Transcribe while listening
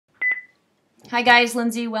Hi guys,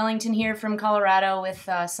 Lindsay Wellington here from Colorado with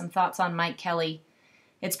some thoughts on Mike Kelley.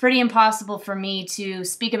 It's pretty impossible for me to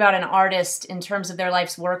speak about an artist in terms of their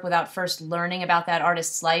life's work without first learning about that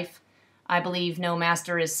artist's life. I believe no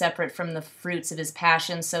master is separate from the fruits of his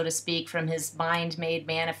passion, so to speak, from his mind made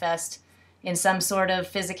manifest in some sort of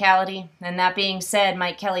physicality. And that being said,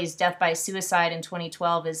 Mike Kelley's death by suicide in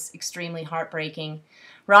 2012 is extremely heartbreaking.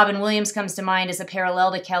 Robin Williams comes to mind as a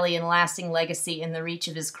parallel to Kelley in lasting legacy in the reach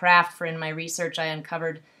of his craft, for in my research I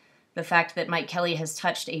uncovered the fact that Mike Kelley has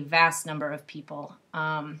touched a vast number of people.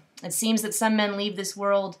 It seems that some men leave this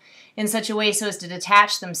world in such a way so as to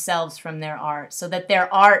detach themselves from their art, so that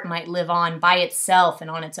their art might live on by itself and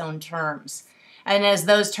on its own terms. And as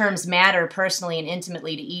those terms matter personally and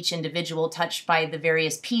intimately to each individual touched by the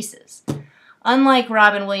various pieces. Unlike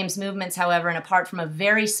Robin Williams' movements, however, and apart from a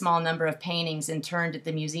very small number of paintings interned at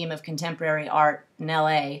the Museum of Contemporary Art in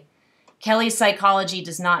LA, Kelley's psychology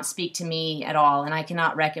does not speak to me at all, and I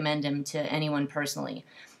cannot recommend him to anyone personally.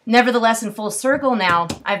 Nevertheless, in full circle now,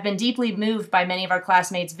 I've been deeply moved by many of our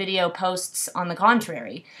classmates' video posts on the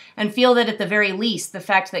contrary, and feel that at the very least, the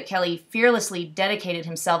fact that Kelley fearlessly dedicated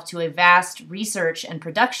himself to a vast research and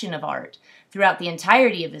production of art throughout the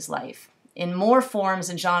entirety of his life, in more forms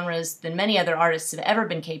and genres than many other artists have ever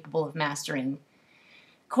been capable of mastering,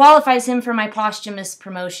 qualifies him for my posthumous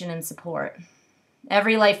promotion and support.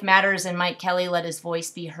 Every life matters, and Mike Kelley let his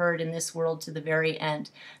voice be heard in this world to the very end.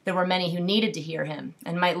 There were many who needed to hear him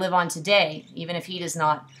and might live on today, even if he does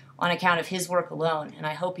not, on account of his work alone, and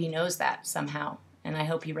I hope he knows that somehow, and I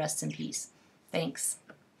hope he rests in peace. Thanks.